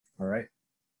All right.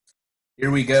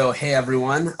 Here we go. Hey,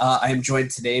 everyone. I am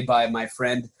joined today by my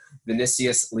friend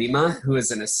Vinicius Lima, who is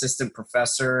an assistant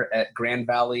professor at Grand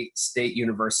Valley State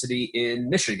University in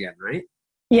Michigan, right?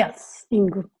 Yes, in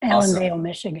Awesome. Allendale,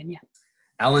 Michigan. Yeah,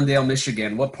 Allendale,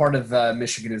 Michigan. What part of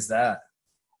Michigan is that?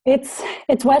 it's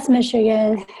West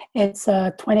Michigan. It's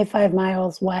 25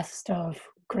 miles west of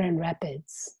Grand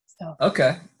Rapids, so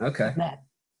Okay. Okay. that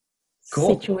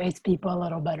Cool. situates people a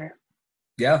little better.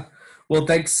 Yeah. Well,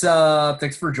 thanks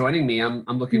for joining me. I'm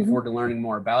looking Hmm. forward to learning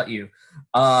more about you.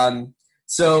 Um,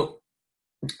 so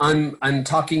I'm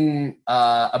talking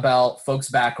about folks'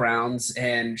 backgrounds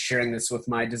and sharing this with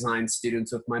my design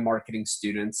students, with my marketing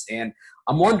students, and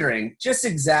I'm wondering just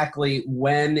exactly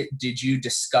when did you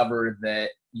discover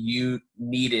that you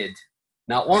needed,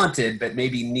 not wanted, but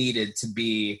maybe needed to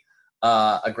be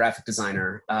a graphic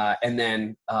designer and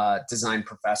then design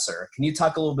professor? Can you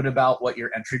talk a little bit about what your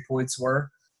entry points were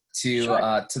Sure.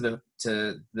 to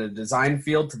the design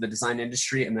field, to the design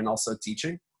industry, and then also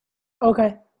teaching?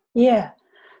 Okay. Yeah.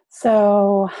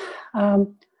 So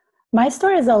um, my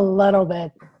story is a little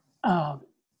bit um,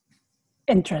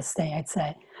 interesting, I'd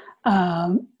say,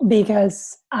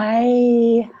 because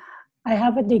I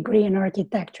have a degree in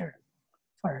architecture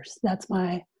first. That's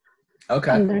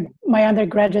Okay. my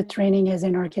undergraduate training is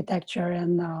in architecture,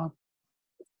 and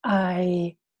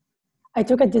I I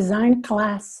took a design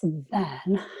class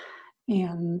then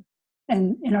in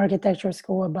in architecture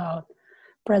school about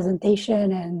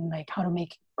presentation and like how to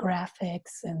make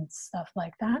graphics and stuff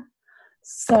like that.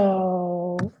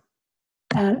 So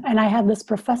and I had this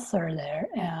professor there,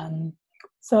 and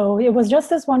so it was just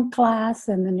this one class,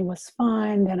 and then it was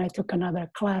fine. Then I took another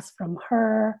class from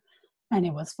her, and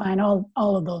it was fine. All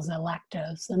of those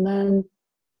electives, and then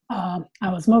I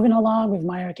was moving along with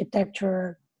my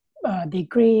architecture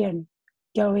degree and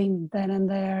going then and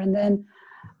there. And then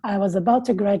I was about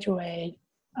to graduate,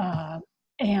 uh,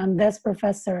 and this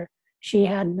professor, she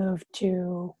had moved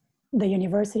to the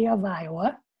University of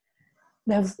Iowa.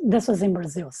 This was in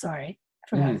Brazil, sorry. I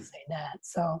forgot to Mhm. say that.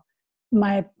 So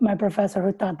my professor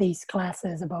who taught these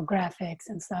classes about graphics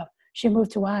and stuff, she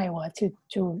moved to Iowa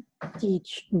to teach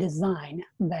design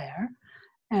there.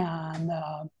 And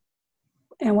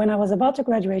and when I was about to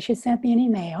graduate, she sent me an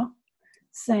email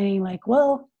saying like,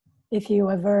 well, if you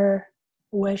ever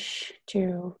wish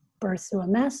to pursue a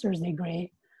master's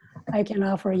degree, I can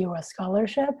offer you a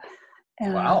scholarship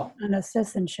and Wow. an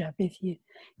assistantship if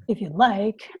you'd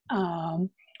like.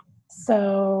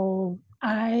 So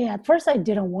I at first I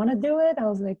didn't want to do it. I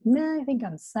was like, nah, I think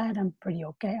I'm set. I'm pretty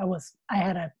okay. I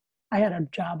had a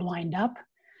job lined up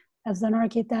as an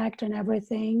architect and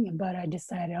everything, but I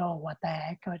decided, oh, what the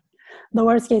heck? The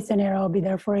worst case scenario, I'll be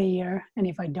there for a year, and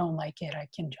if I don't like it, I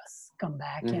can just come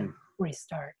back and Mhm.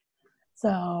 restart.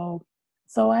 So,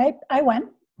 so I went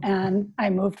and I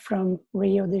moved from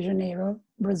Rio de Janeiro,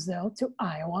 Brazil, to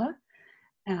Iowa,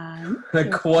 and it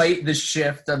was Quite the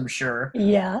shift, I'm sure.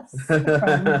 yes,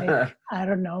 from like I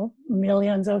don't know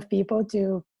millions of people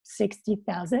to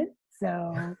 60,000.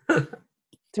 So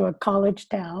to a college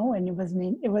town, and it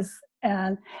was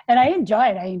and I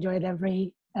enjoyed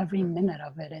every minute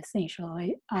of it essentially.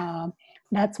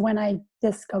 That's when I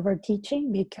discovered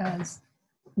teaching because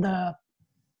the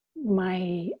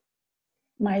my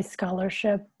my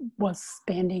scholarship was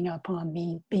spending upon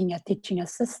me being a teaching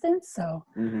assistant, so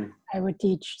Hmm. I would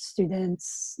teach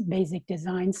students basic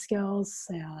design skills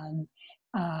and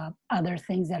other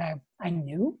things that I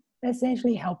knew,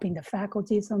 essentially helping the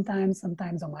faculty sometimes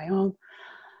on my own.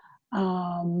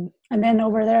 And then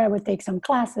over there, I would take some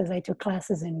classes. I took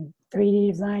classes in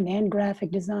 3D design and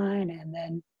graphic design. And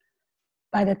then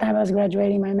by the time I was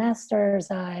graduating my master's,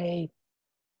 the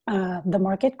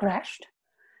market crashed.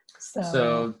 So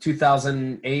So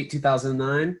 2008,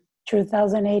 2009.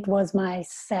 2008 was my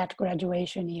set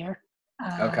graduation year.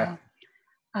 Okay. Uh,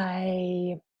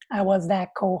 I I was that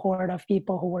cohort of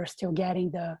people who were still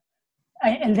getting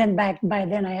and then back by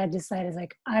then I had decided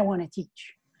like I want to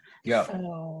teach. Yeah.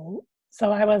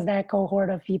 So I was that cohort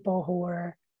of people who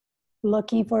were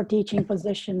looking for teaching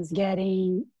positions,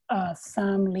 getting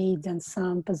some leads and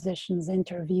some positions,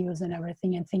 interviews and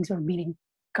everything, and things were being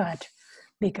cut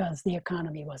because the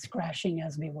economy was crashing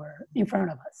as we were in front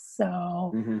of us.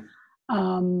 Hmm.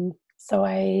 So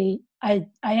I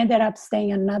ended up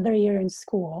staying another year in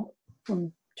school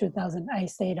from 2000. I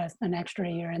stayed an extra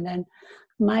year, and then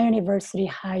my university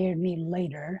hired me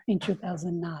later in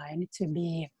 2009 to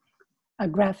be a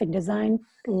graphic design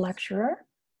lecturer.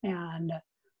 And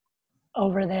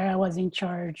over there, I was in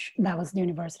charge. That was the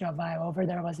University of Iowa. Over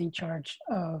there, I was in charge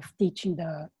of teaching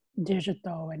the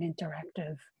digital and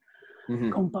interactive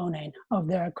Mm-hmm. component of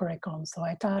their curriculum. So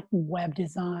I taught web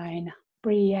design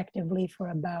pretty actively for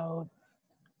about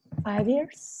 5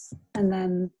 years. And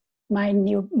then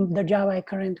the job I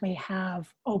currently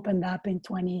have opened up in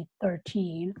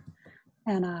 2013.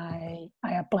 And I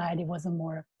applied. It was a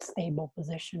more stable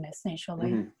position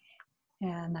essentially. Mm-hmm.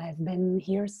 And I've been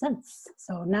here since.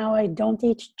 So now I don't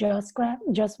teach just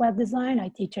web design. I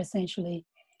teach essentially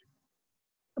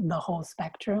the whole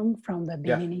spectrum from the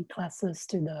Yeah. beginning classes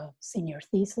to the senior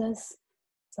thesis.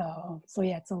 So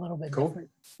yeah, it's a little bit Cool. different.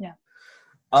 Yeah.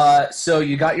 So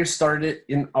you got your start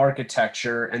in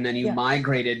architecture, and then you Yeah.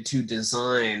 migrated to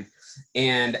design.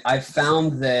 And I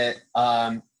found that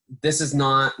this is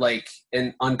not like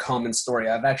an uncommon story.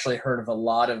 I've actually heard of a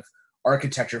lot of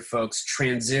architecture folks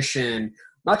transition,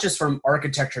 not just from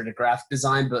architecture to graphic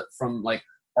design, but from like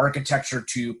architecture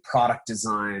to product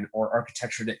design or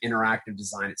architecture to interactive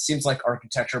design. It seems like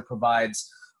architecture provides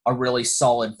a really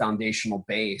solid foundational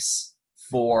base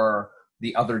for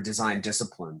the other design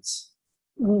disciplines.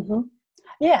 Mm-hmm.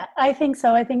 Yeah, I think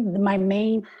so. I think my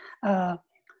main,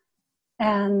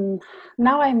 and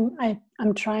now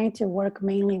I'm trying to work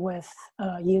mainly with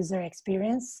user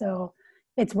experience. So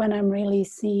it's when I'm really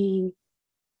seeing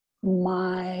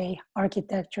my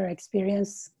architecture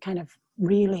experience kind of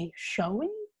really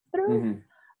showing through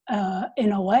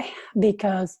in a way,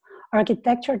 because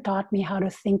architecture taught me how to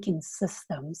think in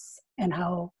systems and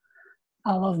how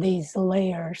all of these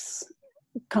layers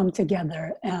come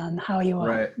together, and how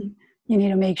Right. you need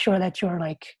to make sure that you're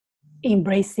like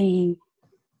embracing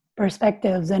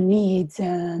perspectives and needs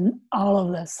and all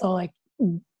of this. So like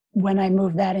when I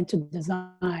moved that into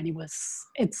design, it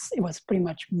was pretty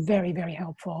much very, very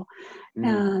helpful.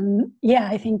 And yeah,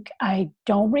 I think I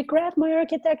don't regret my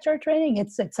architecture training.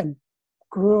 It's a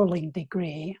grueling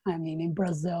degree. I mean, in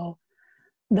Brazil,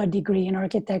 the degree in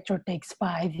architecture takes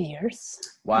 5 years.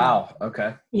 Wow.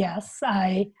 Okay. Yes,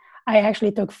 I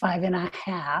actually took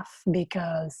 5.5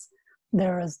 because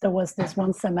there was this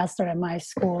one semester at my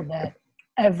school that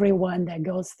everyone that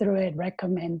goes through it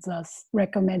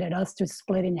recommended us to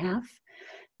split in half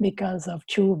because of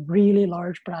 2 really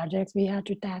large projects we had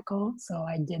to tackle. So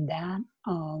I did that.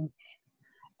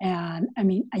 And I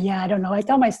mean, yeah, I don't know. I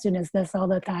tell my students this all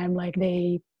the time. Like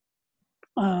I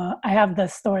have the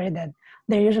story that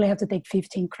they usually have to take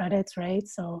 15 credits, right?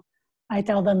 So I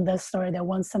tell them this story that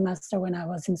one semester when I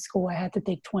was in school, I had to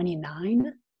take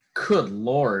 29. Good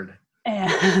Lord.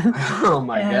 And, oh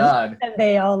my God. And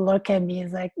they all look at me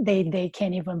as like, they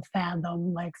can't even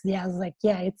fathom. Like, yeah, I was like,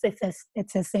 yeah,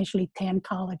 it's essentially 10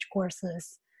 college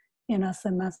courses in a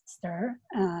semester.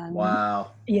 And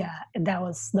wow. Yeah, that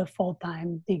was the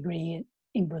full-time degree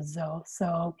in Brazil.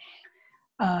 So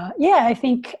yeah, I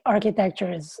think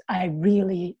architecture is, I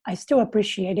still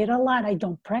appreciate it a lot. I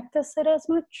don't practice it as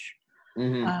much,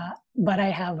 but I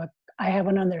have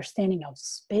an understanding of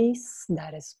space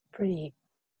that is pretty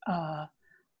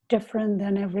different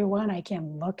than everyone. I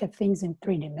can look at things in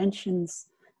 3 dimensions,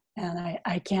 and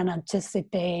I can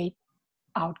anticipate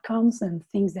outcomes and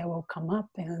things that will come up.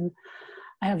 And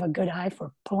I have a good eye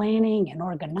for planning and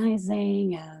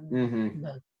organizing and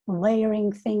the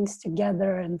layering things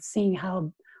together and seeing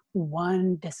how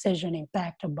one decision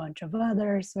impact a bunch of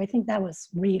others. So I think that was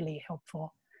really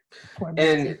helpful for me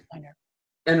as a designer.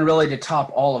 And really, to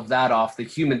top all of that off, the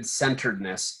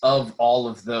human-centeredness of all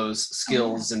of those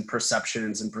skills and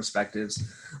perceptions and perspectives.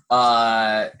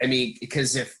 I mean,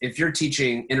 because if you're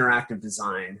teaching interactive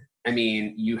design, I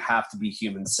mean, you have to be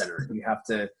human-centered. You have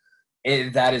to,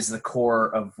 that is the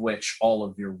core of which all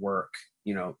of your work,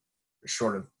 you know,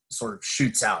 sort of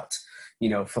shoots out, you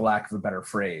know, for lack of a better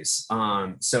phrase.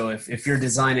 So if you're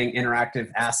designing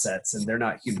interactive assets and they're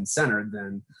not human-centered,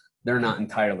 then they're not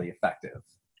entirely effective.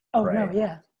 Oh, right? No,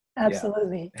 yeah,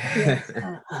 absolutely.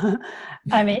 Yeah.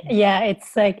 I mean, yeah,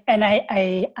 it's like, and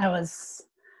I was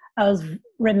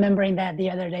remembering that the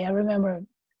other day. I remember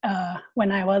when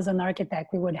I was an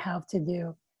architect, we would have to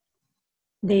do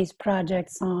these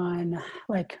projects on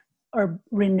like, or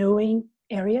renewing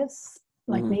areas,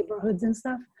 like neighborhoods and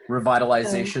stuff.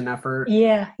 Revitalization effort.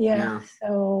 Yeah.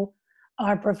 So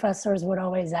our professors would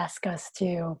always ask us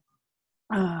to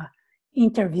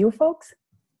interview folks.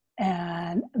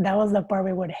 And that was the part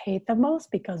we would hate the most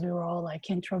because we were all like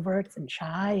introverts and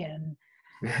shy and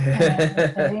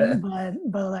everything.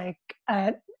 But like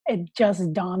it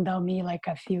just dawned on me like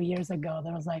a few years ago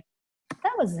that I was like,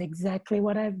 that was exactly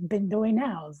what I've been doing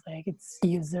now. It's like it's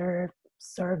user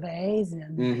surveys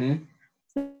and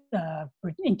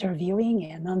interviewing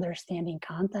and understanding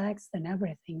context and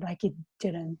everything. Like it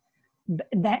didn't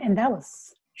and that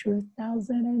was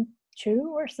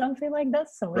 2002 or something like that.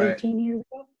 So 18 years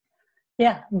ago.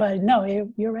 Yeah, but no,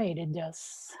 you're right. It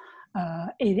just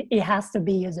it has to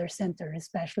be user centered,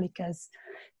 especially because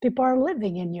people are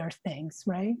living in your things,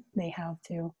 right? They have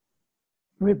to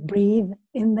breathe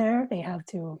in there. They have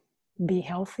to be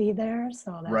healthy there. So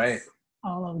Right. that's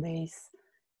all of these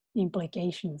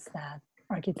implications that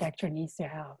architecture needs to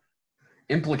have.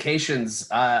 Implications,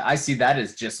 I see that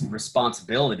as just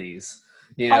responsibilities.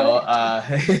 Oh,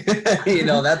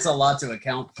 That's a lot to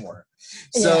account for.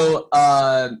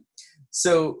 yeah.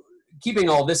 So keeping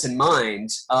all this in mind,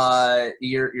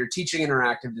 you're teaching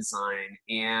interactive design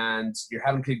and you're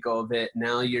having a good go of it.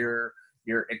 Now you're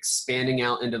expanding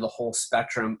out into the whole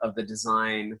spectrum of the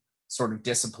design sort of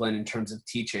discipline in terms of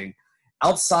teaching.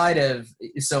 Outside of,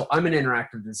 so I'm an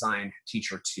interactive design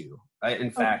teacher too. In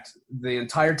fact, the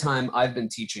entire time I've been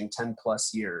teaching 10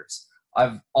 plus years,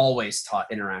 I've always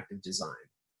taught interactive design.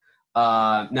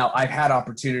 Now I've had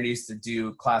opportunities to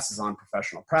do classes on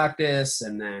professional practice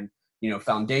and then,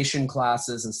 foundation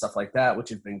classes and stuff like that, which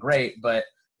have been great. But,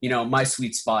 my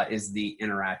sweet spot is the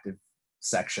interactive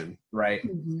section, right?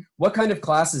 Mm-hmm. What kind of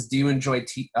classes do you enjoy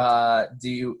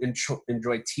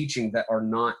enjoy teaching that are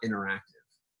not interactive?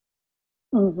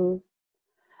 Mm-hmm.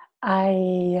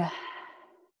 I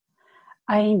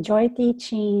I enjoy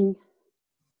teaching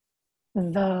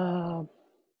the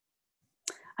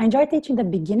I enjoy teaching the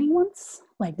beginning ones,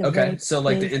 like the Okay, very so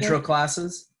like the basic. intro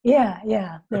classes? Yeah.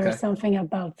 There's Okay. something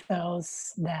about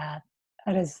those that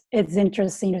is it's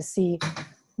interesting to see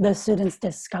the students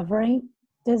discovering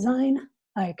design.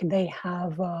 Like they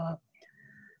have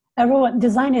everyone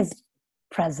design is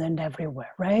present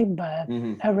everywhere, right? But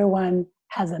Mm-hmm. everyone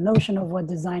has a notion of what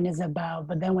design is about.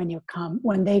 But then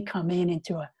when they come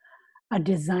into a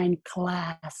design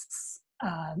class,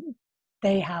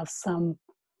 they have some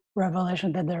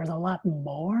revelation that there's a lot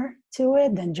more to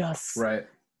it than just Right.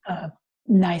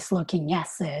 nice looking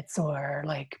assets or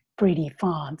like pretty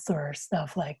fonts or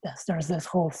stuff like this. There's this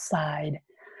whole side.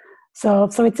 So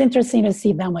it's interesting to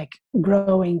see them like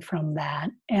growing from that.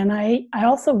 And I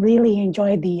also really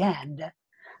enjoy the end.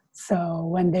 So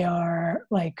when they are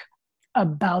like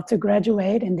about to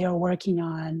graduate and they're working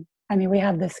on, I mean, we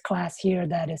have this class here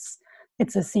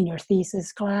it's a senior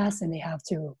thesis class and they have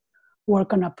to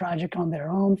work on a project on their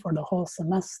own for the whole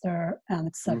semester.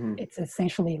 And Mm-hmm. it's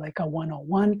essentially like a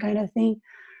 101 kind of thing.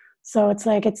 So it's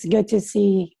like, it's good to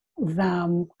see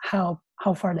them, how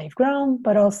far they've grown,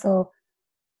 but also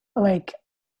like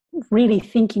really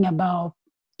thinking about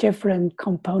different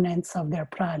components of their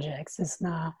projects. It's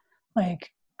not like,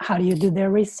 how do you do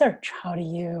their research? How do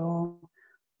you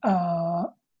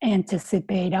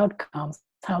anticipate outcomes?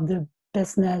 How do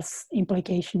business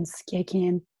implications kick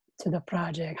in to the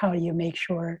project? How do you make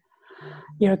sure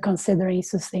you're considering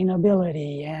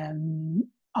sustainability and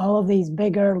all of these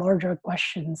bigger, larger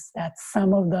questions that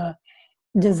some of the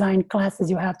design classes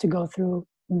you have to go through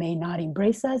may not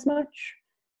embrace as much,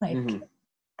 like Mm-hmm.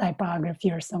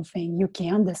 typography or something. You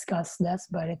can discuss this,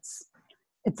 but it's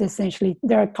essentially,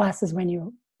 there are classes when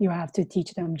you have to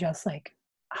teach them just like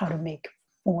how to make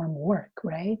form work,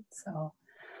 right? So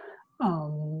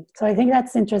so I think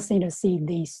that's interesting to see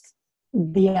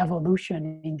the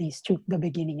evolution in these two, the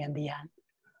beginning and the end.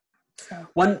 So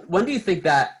When do you think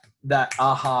that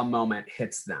aha moment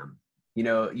hits them?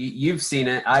 You've seen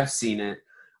it, I've seen it.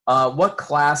 What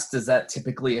class does that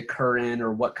typically occur in,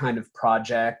 or what kind of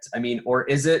project? I mean, or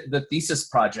is it the thesis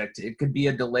project? It could be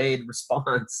a delayed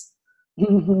response.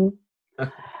 mm-hmm.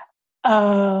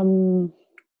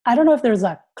 I don't know if there's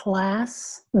a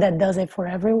class that does it for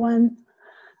everyone.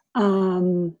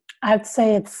 I'd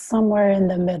say it's somewhere in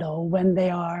the middle when they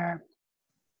are.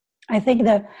 I think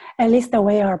that at least the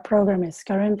way our program is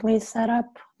currently set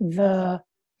up, the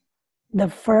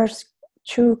first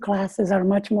two classes are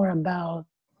much more about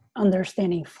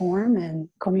understanding form and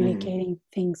communicating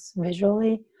things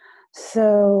visually.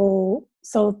 So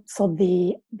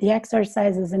the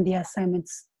exercises and the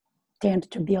assignments tend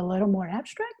to be a little more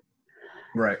abstract.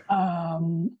 Right.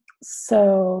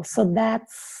 So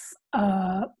that's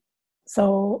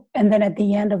so, and then at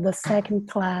the end of the second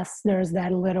class, there's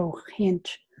that little hint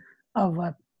of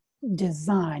a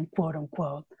design, quote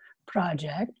unquote,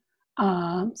 project.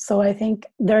 So I think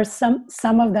there's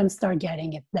some of them start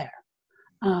getting it there.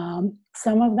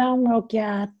 Some of them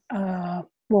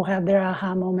will have their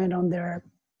aha moment on their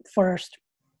first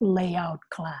layout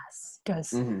class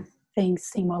because things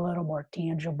seem a little more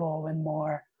tangible and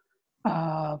more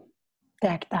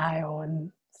tactile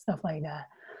and stuff like that.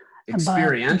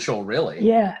 Experiential, really.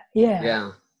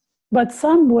 Yeah. But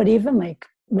some would even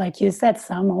like you said,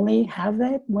 some only have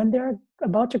it when they're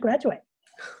about to graduate.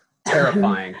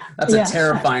 Terrifying. That's a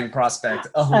terrifying prospect.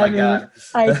 Oh my God.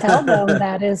 I tell them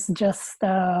that is just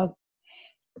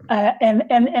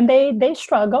and they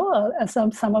struggle,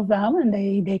 some of them, and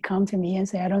they come to me and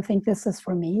say, I don't think this is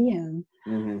for me, and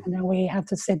then we have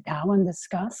to sit down and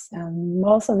discuss. And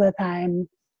most of the time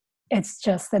it's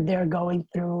just that they're going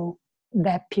through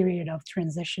that period of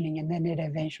transitioning, and then it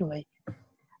eventually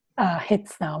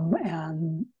hits them.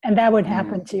 And that would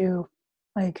happen too.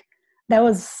 Like, that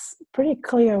was pretty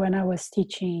clear when I was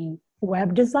teaching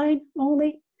web design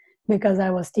only, because I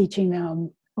was teaching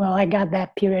them, well, I got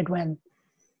that period when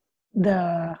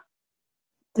the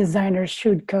designer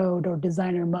should code or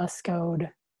designer must code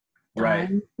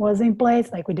time was in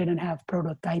place. Like, we didn't have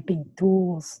prototyping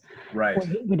tools,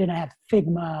 we didn't have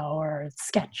Figma or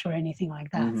Sketch or anything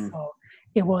like that. So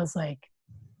it was like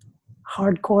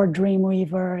hardcore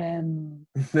Dreamweaver and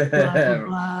blah blah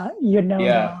blah,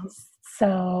 those.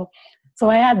 So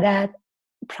I had that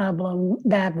problem,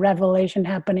 that revelation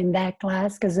happen in that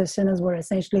class, because as soon as we're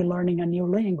essentially learning a new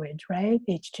language, right,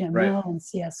 HTML and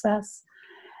CSS,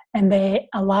 and a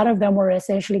lot of them were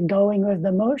essentially going with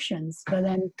the motions. But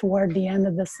then toward the end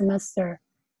of the semester,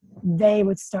 they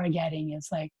would start getting,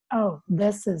 it's like, oh,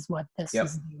 this is what this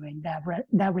is doing.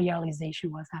 That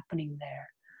realization was happening there.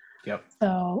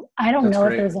 So I don't know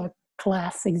if there's a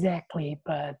class exactly,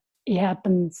 but it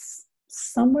happens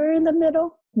somewhere in the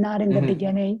middle, not in the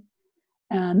beginning.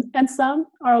 And some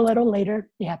are a little later.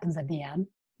 It happens at the end,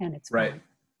 and it's fine.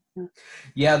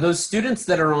 Yeah, those students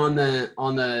that are on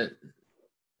the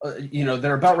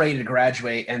they're about ready to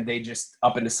graduate, and they just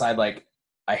up and decide, like,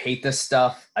 I hate this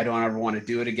stuff. I don't ever want to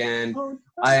do it again.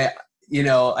 It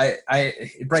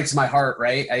breaks my heart,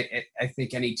 right? I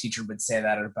think any teacher would say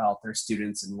that about their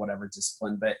students in whatever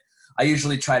discipline, but I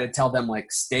usually try to tell them,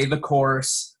 like, stay the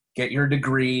course, get your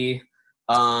degree,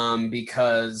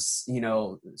 because,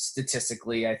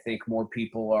 statistically, I think more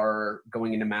people are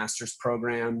going into master's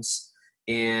programs,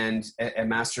 and a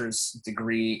master's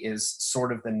degree is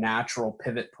sort of the natural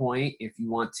pivot point if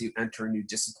you want to enter a new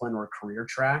discipline or career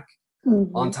track.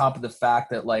 On top of the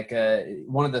fact that, like,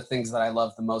 one of the things that I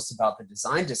love the most about the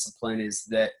design discipline is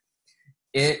that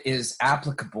it is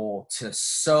applicable to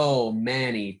so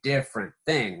many different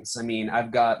things. I mean,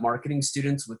 I've got marketing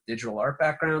students with digital art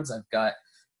backgrounds. I've got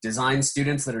design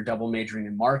students that are double majoring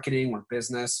in marketing or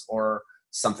business or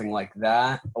something like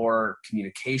that, or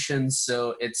communications.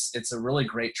 So it's a really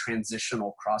great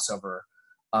transitional crossover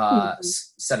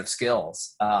set of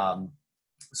skills.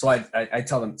 So I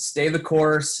tell them, stay the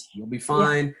course, you'll be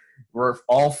fine. Yeah. We're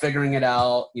all figuring it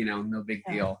out, no big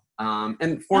deal.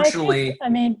 And fortunately,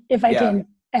 if I can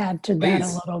add to that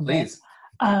a little bit,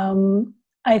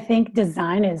 I think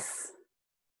design is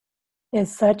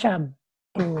such a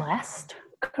blessed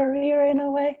career in a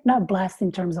way, not blessed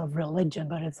in terms of religion,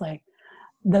 but it's like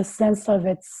the sense of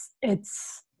it's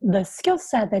the skill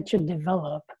set that you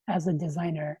develop as a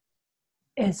designer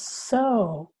is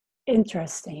so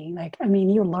interesting. Like,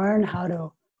 you learn how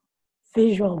to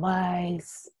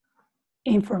visualize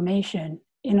information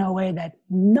in a way that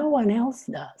no one else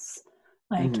does.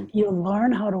 Like, you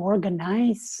learn how to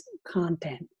organize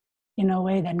content in a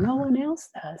way that no one else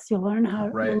does. You learn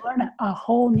you learn a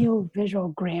whole new visual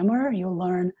grammar. You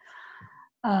learn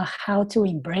how to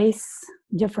embrace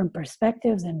different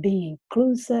perspectives and be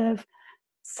inclusive.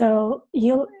 So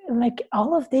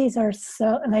all of these are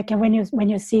so, like, when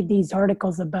you see these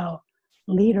articles about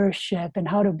leadership and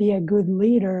how to be a good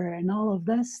leader and all of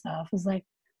this stuff, it's like,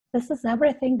 this is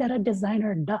everything that a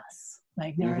designer does.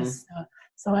 Like, there's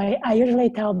so I usually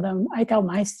tell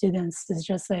my students, it's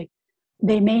just like,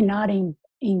 they may not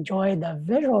enjoy the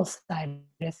visual side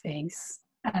of things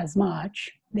as much.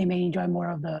 They may enjoy more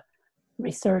of the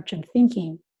research and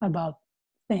thinking about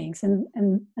things,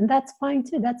 and that's fine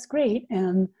too. That's great.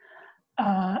 And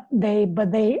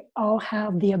they all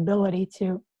have the ability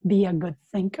to be a good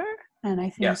thinker. And I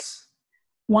think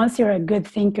once you're a good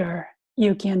thinker,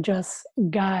 you can just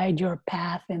guide your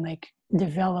path and, like,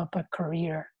 develop a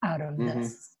career out of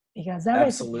this, because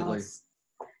everything else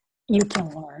you can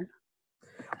learn.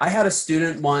 I had a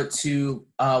student once who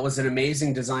was an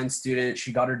amazing design student.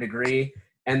 She got her degree,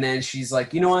 and then she's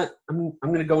like, you know what? I'm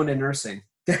going to go into nursing.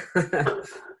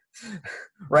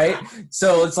 Right?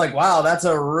 So it's like, wow, that's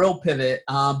a real pivot.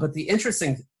 But the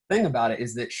interesting thing about it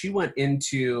is that she went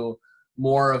into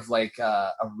more of like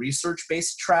a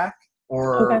research-based track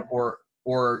or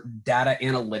data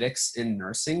analytics in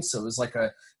nursing. So it was like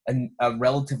a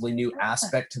relatively new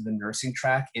aspect to the nursing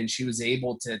track, and she was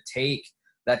able to take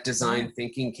that design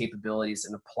thinking capabilities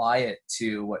and apply it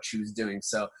to what she was doing.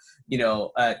 So,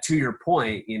 to your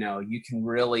point, you can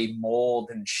really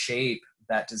mold and shape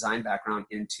that design background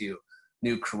into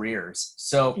new careers.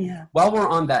 So while we're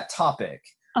on that topic,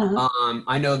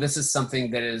 I know this is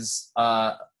something that is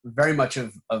very much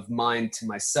of mine to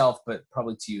myself, but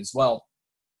probably to you as well.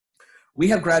 We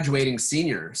have graduating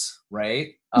seniors,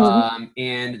 right?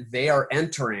 And they are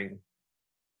entering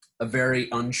a very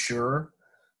unsure,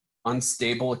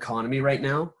 unstable economy right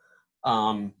now.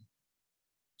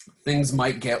 Things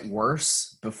might get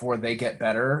worse before they get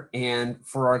better. And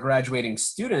for our graduating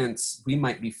students, we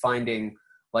might be finding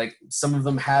like some of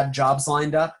them had jobs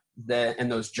lined up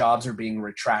and those jobs are being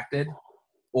retracted,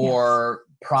 or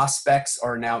prospects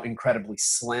are now incredibly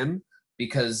slim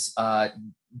because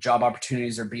job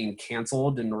opportunities are being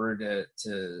canceled in order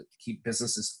to keep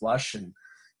businesses flush and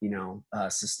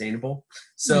sustainable.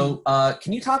 So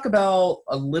can you talk about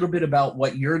a little bit about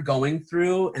what you're going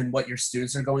through and what your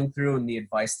students are going through and the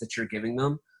advice that you're giving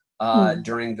them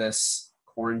during this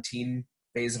quarantine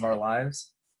phase of our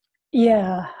lives?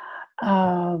 Yeah.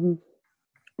 Our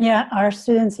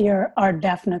students here are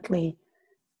definitely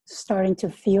starting to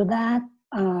feel that.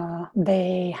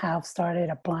 They have started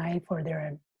applying for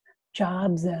their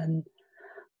jobs, and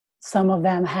some of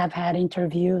them have had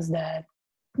interviews that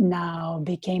now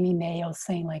became emails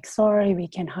saying like, sorry, we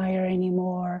can't hire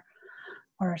anymore,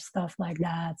 or stuff like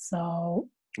that. So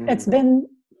it's been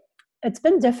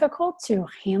difficult to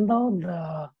handle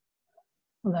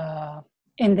the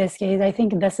in this case. I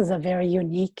think this is a very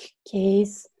unique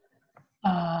case.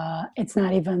 It's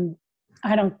not even,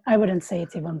 I wouldn't say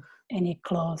it's even any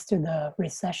close to the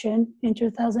recession in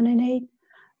 2008,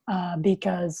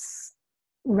 because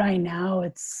right now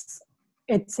it's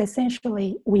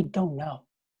essentially, we don't know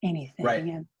anything. Right.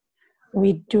 And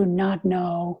we do not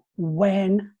know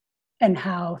when and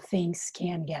how things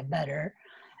can get better.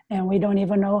 And we don't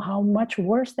even know how much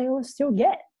worse they will still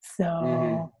get.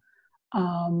 So,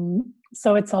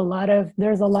 so it's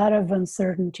there's a lot of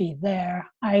uncertainty there.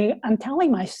 I'm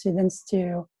telling my students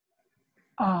to,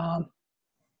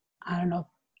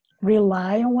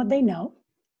 rely on what they know.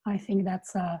 I think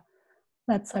that's a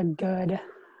good,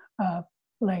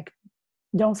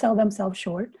 don't sell themselves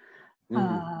short,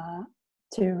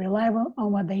 to rely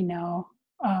on what they know,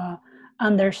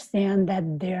 understand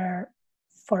that their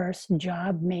first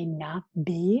job may not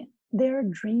be their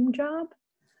dream job.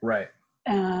 Right.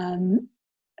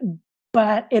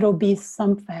 But it'll be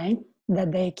something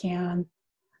that they can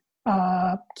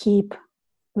keep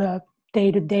the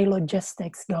day-to-day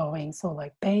logistics going. So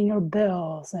like paying your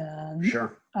bills and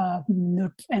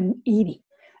and eating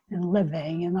and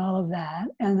living and all of that.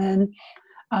 And then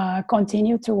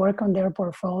continue to work on their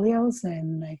portfolios.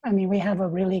 And we have a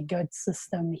really good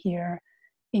system here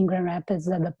in Grand Rapids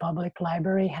that the public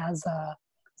library has a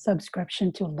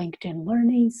subscription to LinkedIn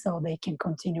Learning, so they can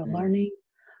continue learning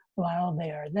while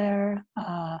they are there.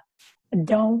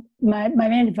 My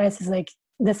main advice is like,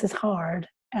 this is hard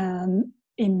and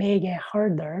it may get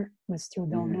harder. We still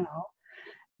don't know,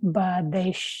 but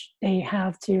they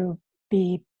have to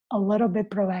be a little bit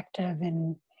proactive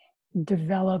in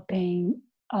developing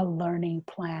a learning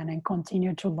plan and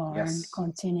continue to learn,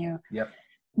 continue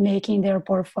making their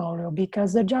portfolio,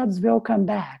 because the jobs will come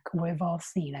back. We've all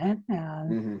seen it.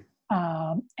 And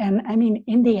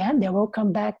in the end, they will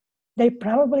come back. They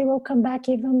probably will come back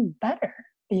even better,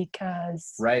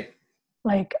 because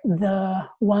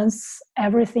once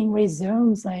everything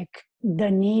resumes, like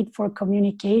the need for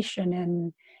communication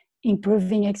and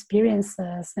improving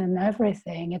experiences and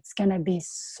everything, it's going to be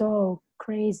so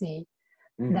crazy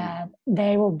that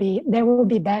they will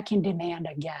be back in demand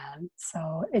again.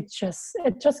 So it's just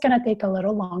going to take a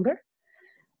little longer,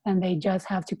 and they just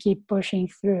have to keep pushing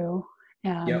through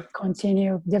and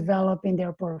continue developing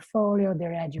their portfolio,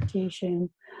 their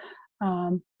education.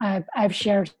 I've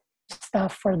shared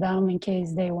stuff for them in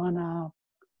case they want to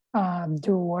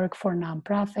do work for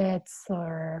nonprofits,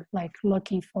 or like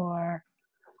looking for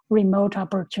remote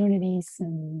opportunities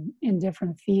in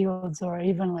different fields, or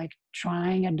even like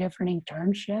trying a different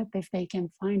internship if they can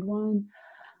find one.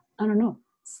 I don't know.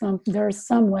 There's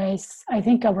some ways. I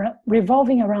think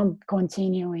revolving around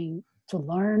continuing to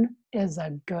learn is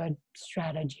a good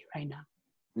strategy right now.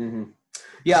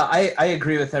 Yeah, I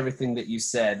agree with everything that you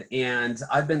said. And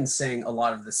I've been saying a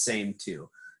lot of the same too.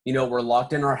 We're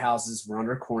locked in our houses, we're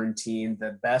under quarantine.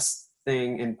 The best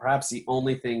thing, and perhaps the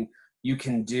only thing you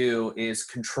can do, is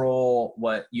control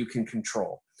what you can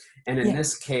control. And in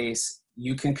this case,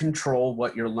 you can control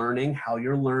what you're learning, how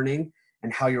you're learning,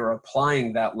 and how you're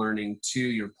applying that learning to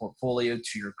your portfolio,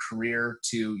 to your career,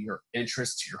 to your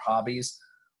interests, to your hobbies,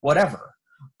 whatever.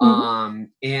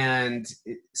 And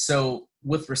so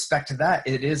with respect to that,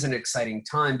 it is an exciting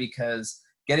time, because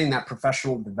getting that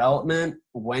professional development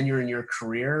when you're in your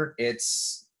career,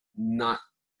 it's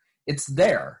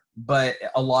there, but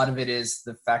a lot of it is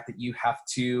the fact that you have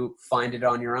to find it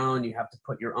on your own. You have to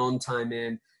put your own time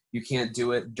in. You can't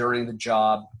do it during the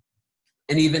job.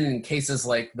 And even in cases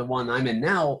like the one I'm in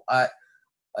now,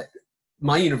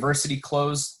 my university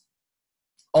closed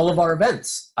all of our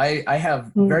events. I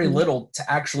have very little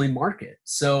to actually market.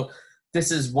 So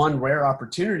this is one rare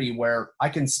opportunity where I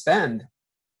can spend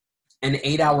an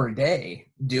 8-hour day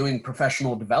doing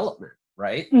professional development,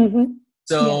 right?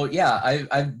 So yeah,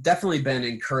 I've definitely been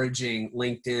encouraging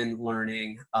LinkedIn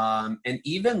Learning, and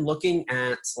even looking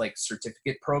at like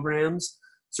certificate programs.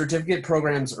 Certificate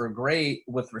programs are great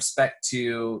with respect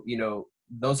to,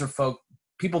 those are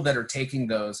people that are taking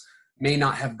those may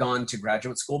not have gone to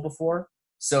graduate school before.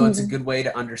 So it's a good way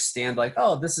to understand like,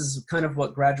 oh, this is kind of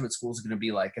what graduate school is going to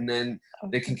be like. And then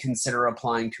they can consider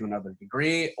applying to another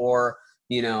degree, or,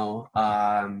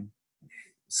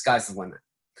 sky's the limit.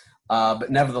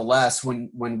 But nevertheless,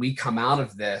 when we come out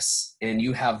of this and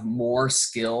you have more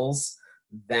skills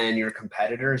than your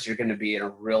competitors, you're going to be in a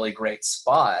really great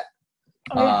spot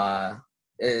for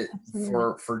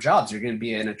jobs. You're going to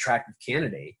be an attractive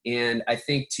candidate. And I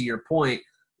think, to your point,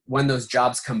 when those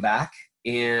jobs come back,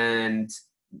 and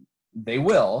they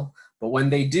will, but when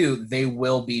they do, they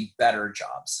will be better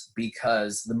jobs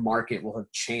because the market will have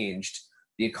changed.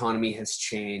 The economy has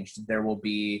changed. There will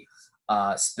be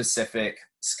specific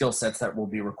skill sets that will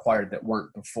be required that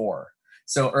weren't before.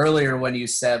 So earlier when you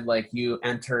said like you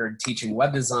entered teaching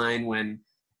web design when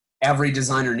every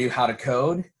designer knew how to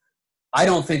code, I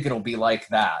don't think it'll be like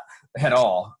that at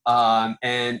all.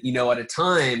 And at a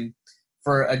time,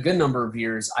 for a good number of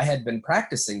years, I had been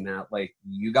practicing that. Like,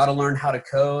 you got to learn how to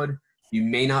code. You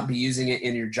may not be using it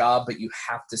in your job, but you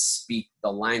have to speak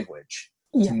the language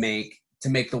to make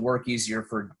the work easier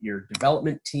for your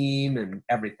development team and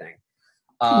everything.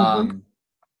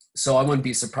 So I wouldn't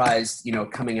be surprised,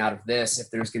 coming out of this, if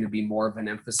there's going to be more of an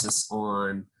emphasis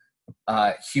on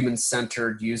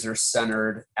human-centered,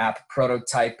 user-centered app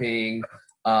prototyping,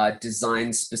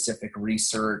 design-specific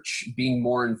research, being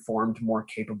more informed, more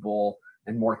capable,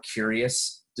 and more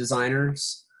curious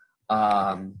designers.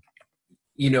 I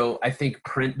think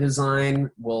print design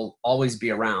will always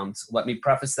be around. Let me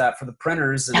preface that for the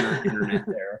printers and the internet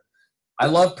there. I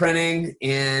love printing,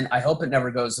 and I hope it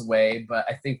never goes away. But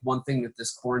I think one thing that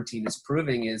this quarantine is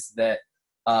proving is that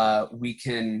we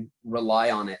can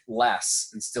rely on it less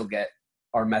and still get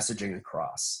our messaging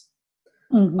across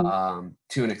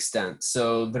to an extent.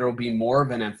 So there will be more of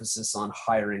an emphasis on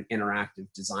hiring interactive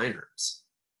designers.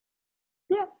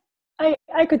 Yeah,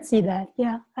 I could see that.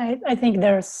 Yeah, I think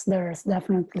there's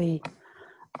definitely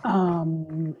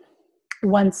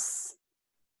once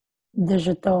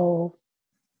digital,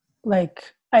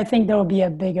 like, I think there will be a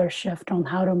bigger shift on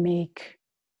how to make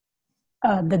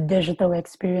the digital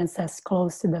experience as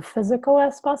close to the physical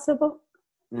as possible.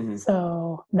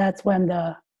 So that's when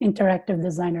the interactive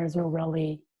designers will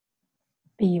really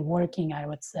be working, I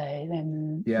would say.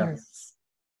 And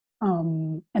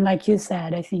and like you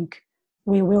said, I think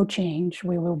we will change,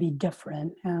 we will be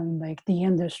different, and like the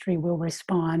industry will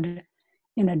respond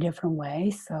in a different way.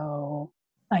 So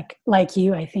like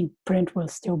you, I think print will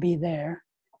still be there,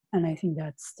 and I think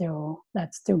that's still,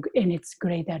 and it's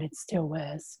great that it still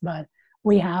is. But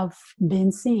we have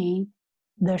been seeing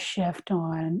the shift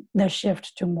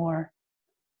to more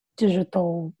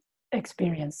digital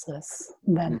experiences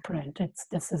than print.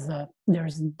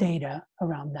 There's data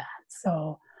around that.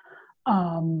 So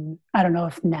I don't know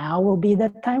if now will be the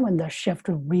time when the shift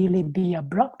will really be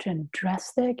abrupt and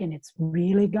drastic, and it's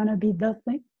really gonna be the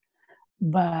thing.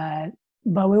 But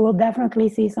we will definitely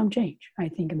see some change. I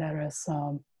think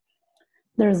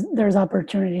there's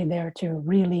opportunity there to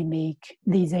really make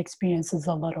these experiences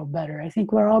a little better. I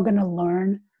think we're all gonna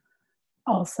learn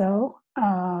also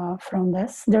from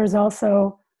this. There's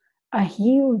also a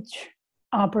huge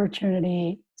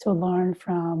opportunity to learn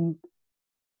from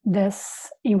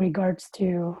this in regards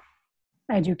to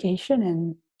education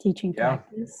and teaching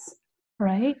practice,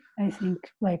 right? I think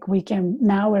like we're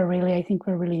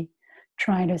really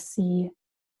trying to see,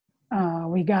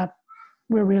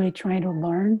 we're really trying to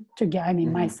learn to get,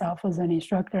 myself as an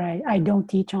instructor, I don't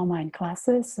teach online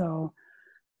classes, so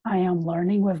I am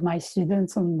learning with my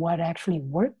students on what actually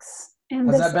works.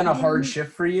 Has that been a hard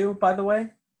shift for you, by the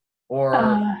way? Or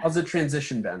how's the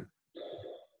transition been?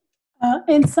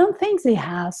 In some things it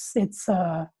has. It's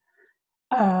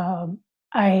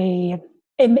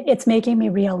making me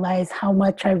realize how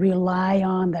much I rely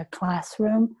on the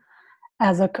classroom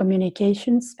as a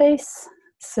communication space.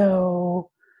 So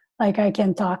like I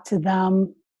can talk to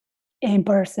them in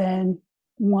person,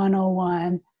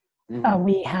 one-on-one.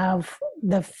 We have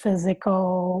the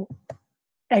physical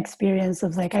experience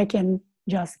of like, I can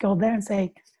just go there and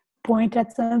say, point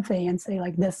at something and say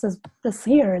like, this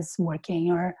here is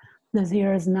working, or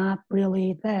desire is not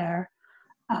really there.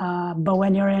 But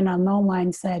when you're in an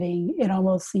online setting, it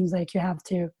almost seems like you have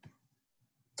to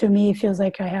me, it feels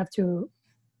like I have to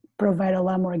provide a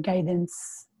lot more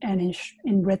guidance and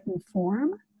in written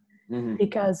form,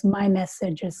 because my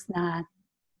message is not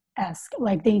as,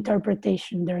 like, the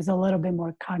interpretation, there's a little bit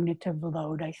more cognitive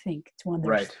load, I think, to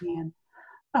understand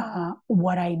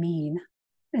what I mean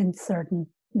in certain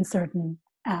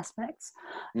aspects.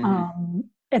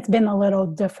 It's been a little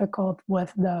difficult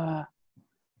with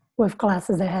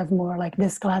classes that have more, like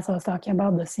this class I was talking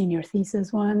about, the senior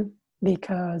thesis one,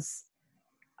 because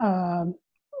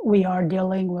we are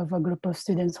dealing with a group of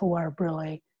students who are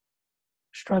really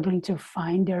struggling to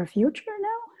find their future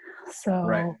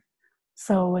now.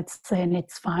 So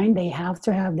it's fine. They have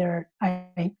to have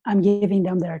I'm giving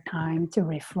them their time to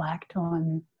reflect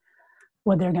on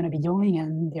what they're going to be doing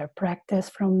and their practice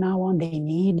from now on. They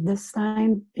need this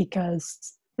time,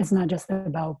 because it's not just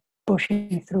about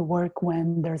pushing through work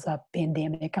when there's a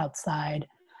pandemic outside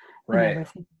and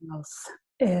everything else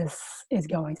is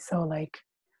going. So like,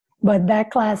 but that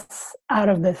class, out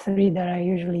of the 3 that I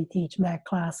usually teach, that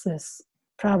class is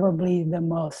probably the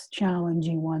most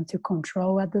challenging one to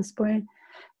control at this point,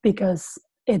 because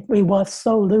it was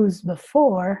so loose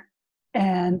before,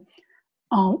 and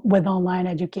with online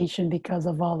education, because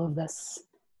of all of this,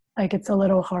 like, it's a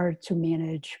little hard to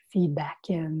manage feedback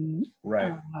and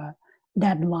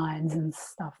deadlines and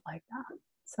stuff like that.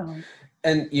 So,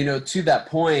 and to that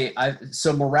point,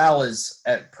 so morale is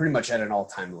pretty much at an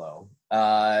all-time low.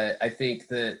 I think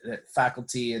that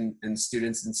faculty and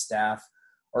students and staff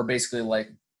are basically like,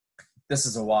 this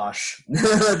is a wash.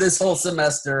 This whole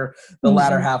semester, the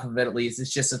latter half of it at least,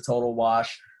 it's just a total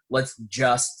wash. Let's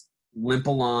just limp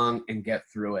along and get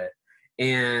through it.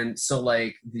 And so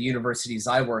like the universities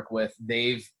I work with,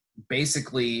 they've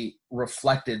basically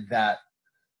reflected that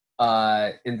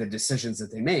in the decisions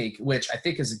that they make, which I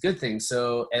think is a good thing.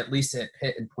 So at least at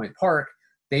Pitt and Point Park,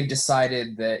 they've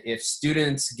decided that if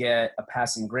students get a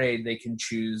passing grade, they can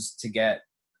choose to get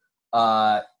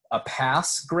a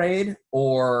pass grade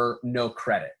or no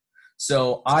credit.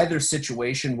 So either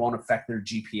situation won't affect their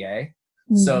GPA.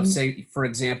 So if, say, for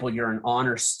example, you're an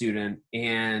honors student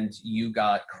and you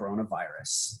got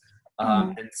coronavirus,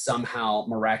 and somehow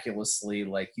miraculously,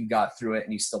 like, you got through it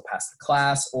and you still passed the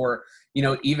class, or,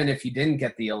 even if you didn't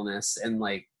get the illness and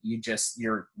like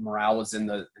your morale was in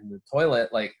the toilet,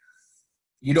 like,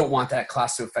 you don't want that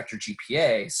class to affect your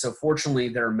GPA. So fortunately,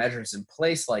 there are measures in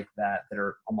place like that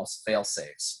are almost fail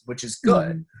safes, which is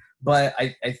good. But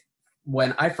I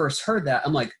when I first heard that,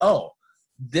 I'm like, oh,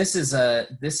 this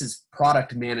is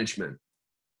product management.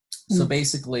 So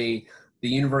basically, the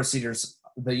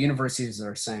universities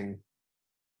are saying,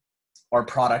 our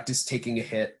product is taking a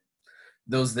hit.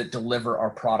 Those that deliver our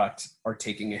product are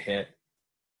taking a hit.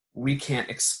 We can't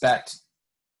expect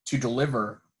to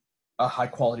deliver a high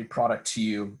quality product to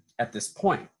you at this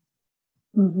point.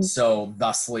 So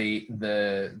thusly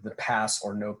the pass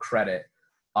or no credit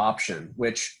option,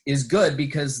 which is good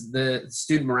because the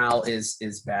student morale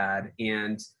is bad,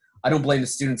 and I don't blame the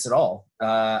students at all.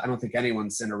 I don't think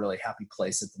anyone's in a really happy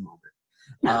place at the moment.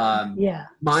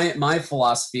 My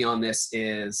philosophy on this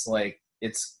is like,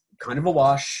 it's kind of a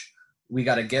wash. We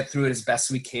got to get through it as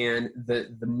best we can.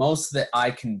 The most that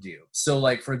I can do. So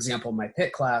like, for example, my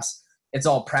Pitt class, it's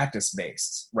all practice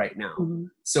based right now.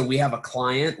 So we have a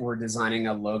client, we're designing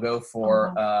a logo for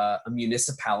a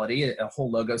municipality, a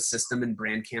whole logo system and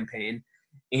brand campaign.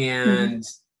 And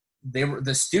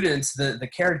the students, the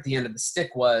carrot at the end of the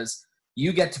stick was,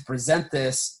 you get to present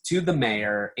this to the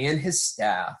mayor and his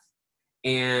staff,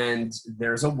 and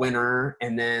there's a winner,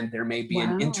 and then there may be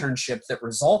an internship that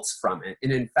results from it.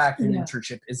 And in fact, an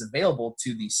internship is available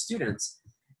to these students.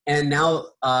 And now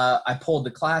I pulled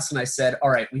the class and I said,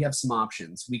 all right, we have some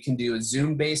options. We can do a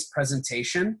Zoom-based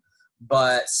presentation,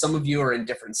 but some of you are in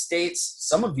different states.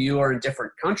 Some of you are in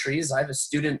different countries. I have a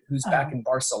student who's back in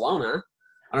Barcelona.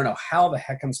 I don't know how the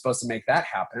heck I'm supposed to make that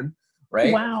happen,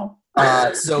 right? Wow.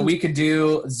 So we could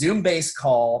do Zoom-based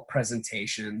call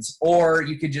presentations, or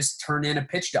you could just turn in a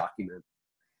pitch document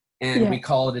and we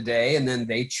call it a day, and then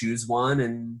they choose one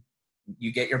and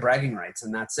you get your bragging rights,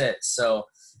 and that's it. So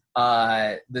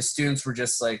the students were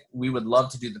just like, we would love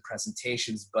to do the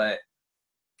presentations, but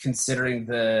considering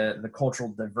the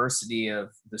cultural diversity of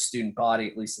the student body,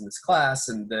 at least in this class,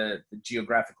 and the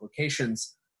geographic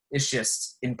locations, it's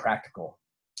just impractical.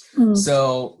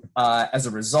 So as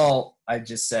a result, I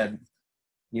just said,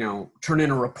 turn in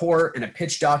a report and a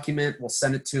pitch document, we'll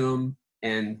send it to them,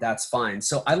 and that's fine.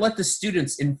 So I let the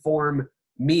students inform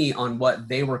me on what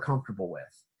they were comfortable with.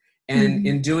 And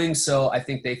in doing so, I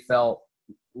think they felt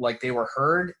like they were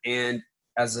heard, and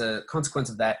as a consequence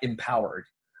of that, empowered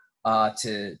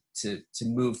to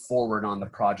move forward on the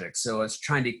project. So it's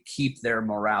trying to keep their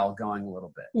morale going a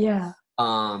little bit. Yeah.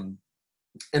 And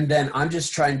then I'm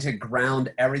just trying to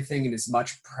ground everything in as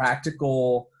much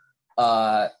practical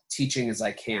teaching as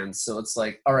I can. So it's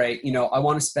like, all right, I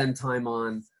want to spend time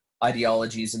on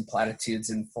ideologies and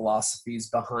platitudes and philosophies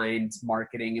behind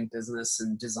marketing and business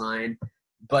and design.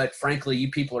 But frankly, you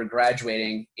people are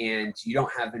graduating and you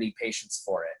don't have any patience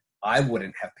for it. I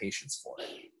wouldn't have patience for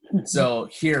it. So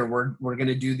here, we're going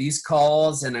to do these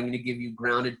calls, and I'm going to give you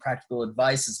grounded practical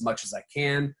advice as much as I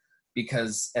can,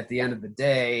 because at the end of the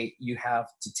day, you have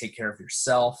to take care of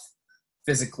yourself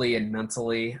physically and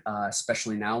mentally,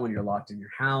 especially now when you're locked in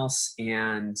your house.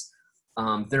 And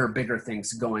there are bigger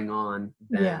things going on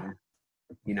than,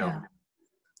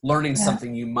 learning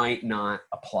something you might not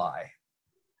apply.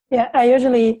 Yeah, I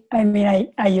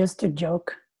used to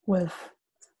joke with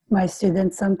my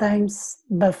students sometimes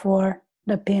before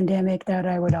the pandemic that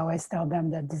I would always tell them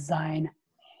that design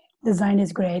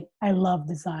is great. I love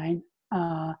design.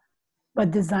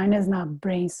 But design is not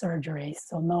brain surgery.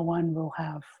 So no one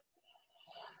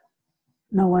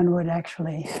would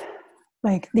actually,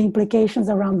 like, the implications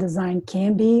around design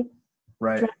can be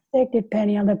drastic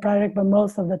depending on the product, but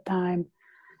most of the time,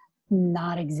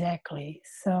 not exactly.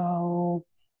 So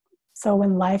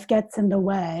when life gets in the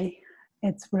way,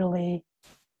 it's really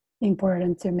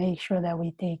important to make sure that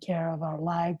we take care of our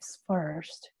lives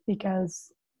first,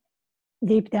 because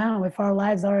deep down, if our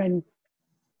lives are in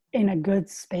a good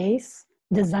space,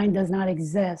 design does not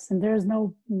exist, and there's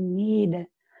no need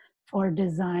for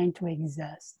design to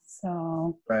exist.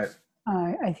 So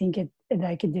I think it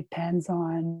depends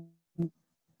on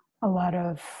a lot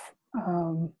of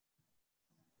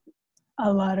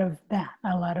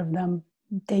them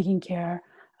taking care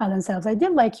of themselves. I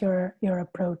did like your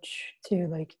approach to,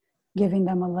 like, giving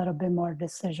them a little bit more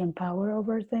decision power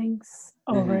over things.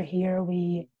 Over here,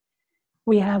 we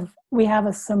have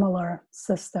a similar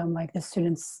system. Like, the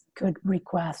students could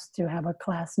request to have a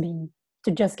class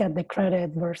to just get the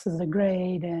credit versus the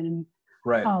grade and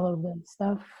all of that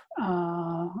stuff.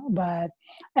 But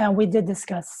we did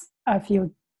discuss a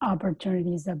few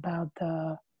opportunities about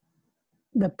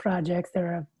the projects.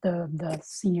 There are the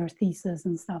senior thesis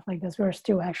and stuff like this. We're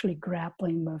still actually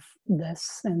grappling with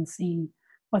this and seeing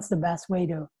what's the best way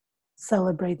to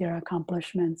celebrate their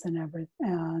accomplishments and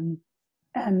everything,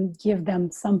 and give them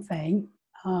something.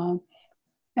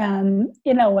 And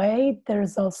in a way,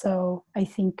 there's also, I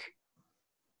think,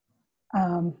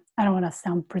 I don't want to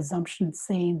sound presumptuous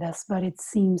saying this, but it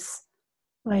seems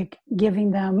like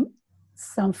giving them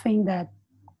something that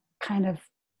kind of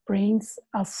brings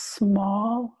a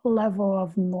small level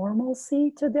of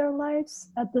normalcy to their lives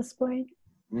at this point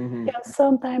can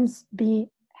sometimes be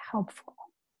helpful.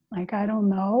 Like, I don't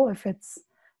know if it's,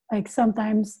 like,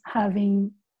 sometimes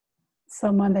having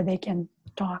someone that they can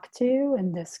talk to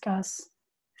and discuss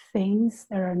things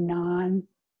that are non-related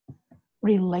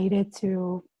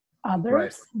to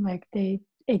others, like,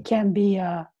 it can be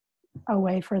a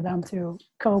way for them to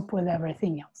cope with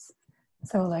everything else.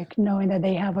 So, like, knowing that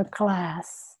they have a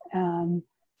class and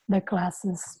the class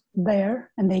is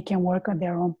there and they can work at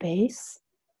their own pace,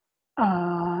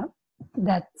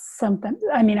 that sometimes,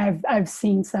 I've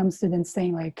seen some students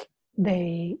saying, like,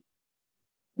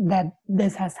 that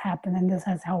this has happened and this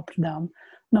has helped them,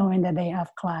 knowing that they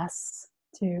have class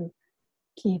to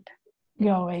keep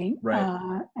going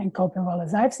and coping well.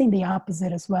 As I've seen the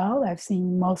opposite as well. I've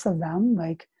seen most of them,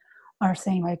 like, are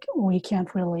saying, like, we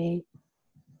can't really,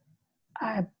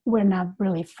 we're not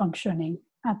really functioning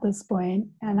at this point.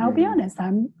 And I'll be honest,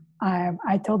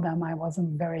 I told them I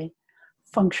wasn't very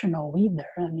functional either.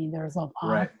 I mean, there's a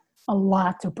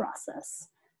lot to process.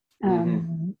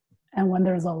 And when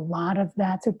there's a lot of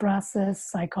that to process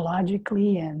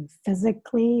psychologically and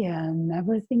physically and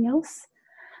everything else,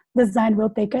 design will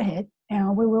take a hit,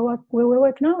 and we will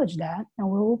acknowledge that, and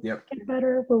we will get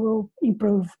better. We will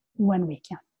improve when we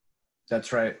can.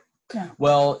 That's right. Yeah.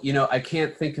 Well, I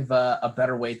can't think of a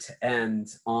better way to end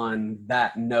on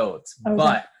that note,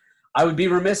 but I would be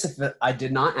remiss if I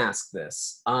did not ask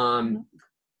this.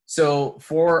 So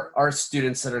for our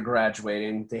students that are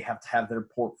graduating, they have to have their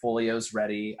portfolios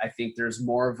ready. I think there's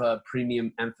more of a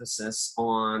premium emphasis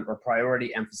on, or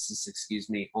priority emphasis,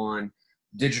 on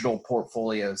digital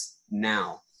portfolios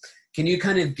now. Can you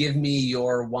kind of give me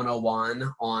your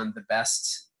 101 on the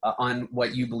best, on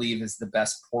what you believe is the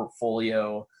best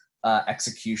portfolio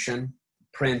execution,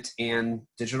 print and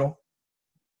digital?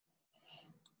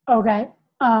 Okay,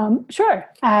 sure.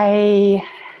 I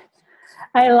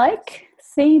like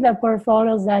seeing the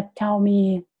portfolios that tell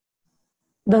me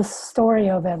the story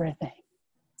of everything.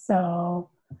 So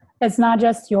it's not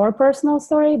just your personal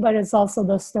story, but it's also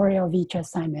the story of each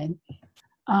assignment.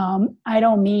 I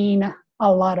don't mean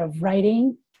a lot of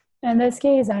writing in this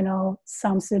case. I know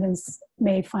some students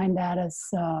may find that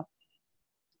as a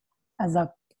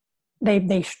they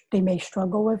may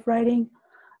struggle with writing,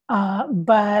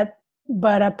 but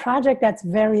a project that's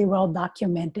very well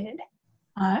documented.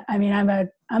 I mean, I'm a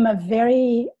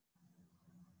very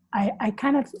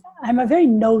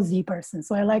nosy person,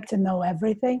 so I like to know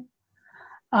everything.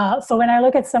 So when I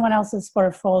look at someone else's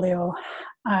portfolio,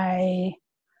 I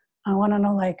want to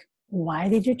know, like, why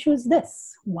did you choose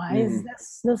this? Why is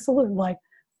this the solution? Like,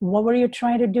 what were you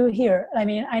trying to do here? I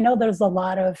mean, I know there's a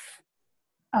lot of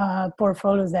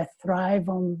portfolios that thrive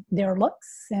on their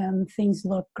looks and things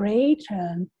look great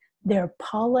and they're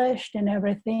polished and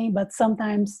everything, but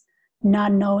sometimes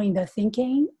not knowing the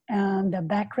thinking and the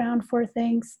background for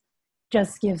things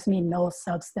just gives me no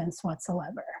substance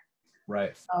whatsoever.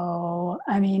 Right. So,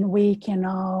 I mean, we can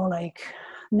all, like,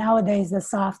 nowadays the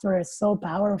software is so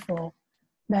powerful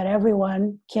that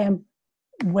everyone can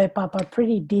whip up a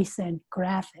pretty decent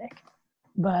graphic,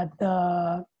 but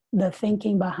the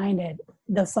thinking behind it,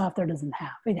 the software doesn't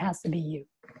have. It has to be you.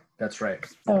 That's right.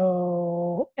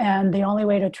 So, and the only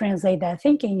way to translate that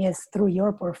thinking is through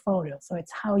your portfolio. So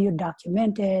it's how you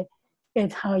document it,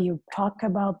 it's how you talk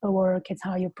about the work, it's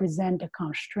how you present the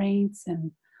constraints,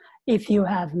 and if you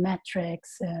have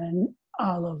metrics and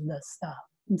all of this stuff.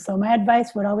 And so my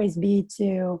advice would always be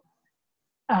to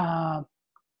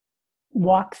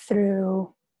walk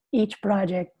through each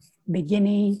project,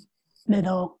 beginning,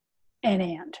 middle, and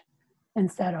end,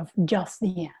 instead of just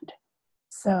the end.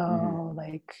 So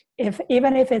like,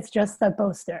 even if it's just a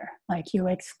poster, like you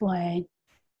explain,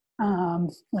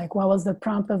 like, what was the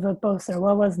prompt of the poster?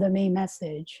 What was the main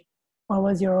message? What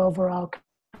was your overall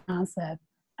concept?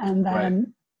 And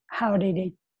then how did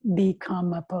it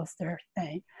become a poster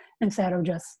thing, instead of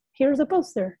just, here's a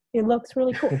poster, it looks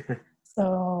really cool.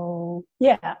 So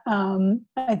yeah,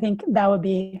 I think that would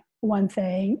be one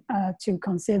thing to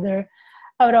consider.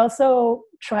 I would also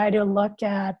try to look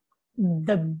at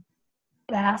the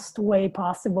best way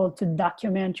possible to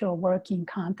document your work in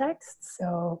context.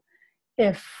 So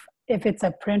if it's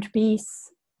a print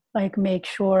piece, like, make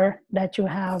sure that you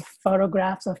have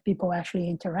photographs of people actually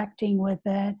interacting with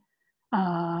it.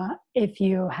 If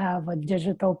you have a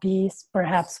digital piece,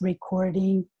 perhaps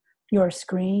recording your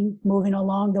screen moving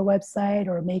along the website,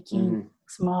 or making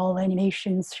small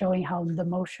animations showing how the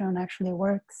motion actually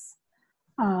works.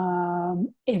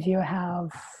 If you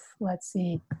have, let's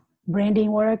see,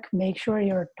 branding work, make sure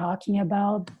you're talking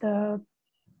about the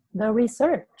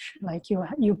research. Like,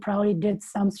 you probably did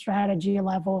some strategy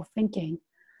level thinking.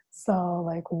 So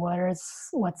like,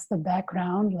 what's the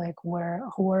background? Like, who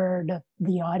are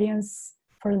the audience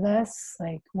for this?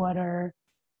 Like, what are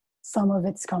some of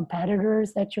its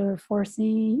competitors that you're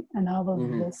foreseeing, and all of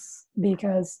this,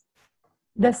 because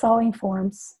this all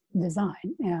informs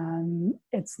design, and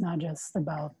it's not just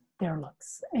about their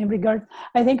looks.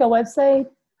 I think a website,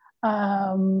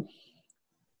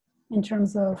 in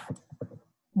terms of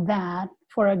that,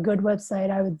 for a good website,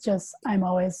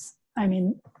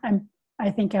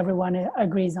 I think everyone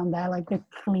agrees on that. Like, the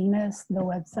cleanest the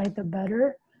website, the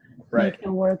better. Right. Make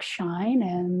your work shine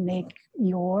and make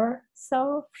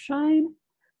yourself shine.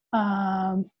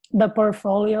 The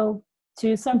portfolio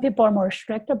too. Some people are more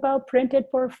strict about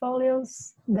printed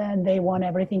portfolios. Then they want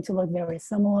everything to look very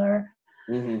similar.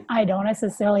 I don't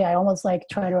necessarily. I almost like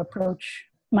try to approach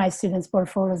my students'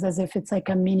 portfolios as if it's like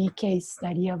a mini case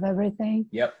study of everything.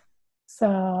 Yep.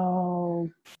 So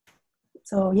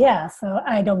yeah, so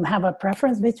I don't have a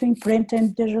preference between print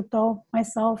and digital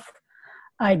myself.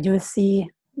 I do see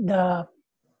the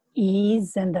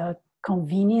ease and the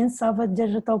convenience of a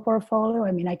digital portfolio.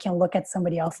 I mean, I can look at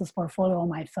somebody else's portfolio on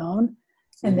my phone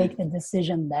and make the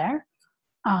decision there.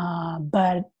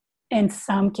 But in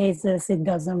some cases, it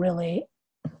doesn't really,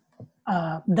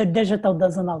 the digital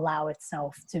doesn't allow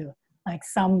itself to. Like,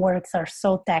 some works are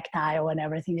so tactile and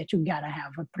everything that you gotta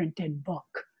have a printed book,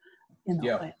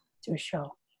 to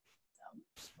show.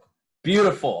 So.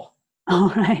 Beautiful. All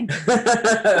right.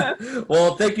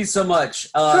 Well, thank you so much.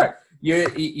 Sure.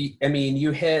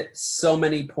 You hit so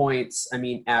many points,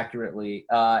 accurately.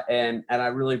 And I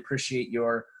really appreciate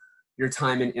your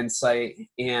time and insight.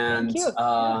 And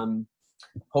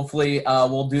hopefully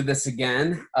we'll do this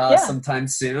again sometime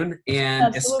soon.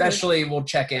 And especially we'll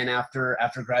check in after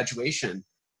graduation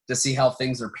to see how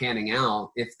things are panning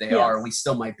out. If they are, we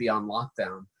still might be on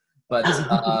lockdown. But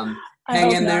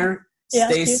hang in there,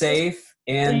 stay safe,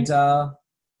 and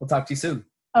we'll talk to you soon.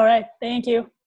 All right. Thank you.